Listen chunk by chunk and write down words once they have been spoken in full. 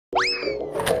Bum,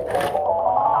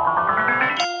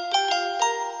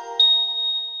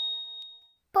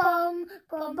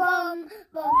 bum, bum, bum,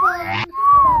 bum, bum,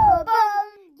 bum,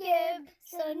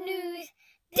 Gibson News.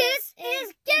 This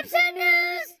is Gibson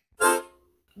News.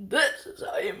 This is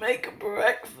how you make a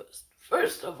breakfast.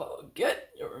 First of all, get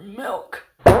your milk.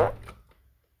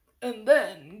 And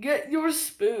then get your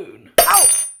spoon. Ow!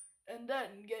 And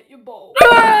then get your bowl.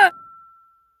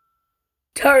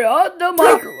 Turn on the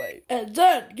microwave. And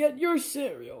then get your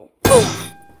cereal.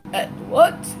 And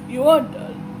once you are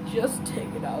done, just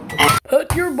take it out.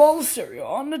 Put your bowl of cereal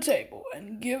on the table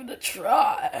and give it a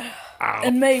try.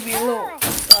 And maybe a little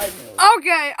side milk.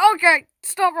 Okay,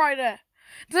 stop right there.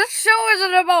 This show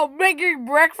isn't about making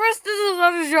breakfast. This is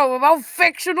a show about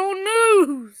fictional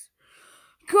news.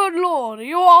 Good Lord, are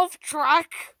you off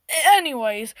track?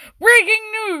 Anyways,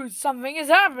 breaking news. Something is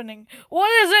happening.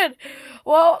 What is it?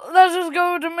 Well, let's just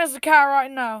go to Mr. Cat right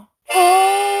now.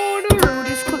 Oh, the road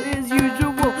is clear as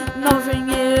usual. Nothing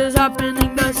is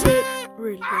happening. That's it.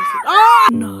 Really, that's it. Ah!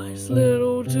 Nice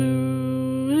little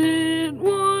tune. It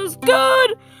was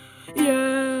good.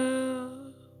 Yeah.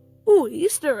 Ooh,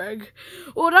 Easter egg.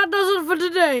 Well, that does it for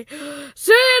today.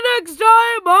 See you next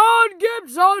time on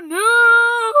Gibson News.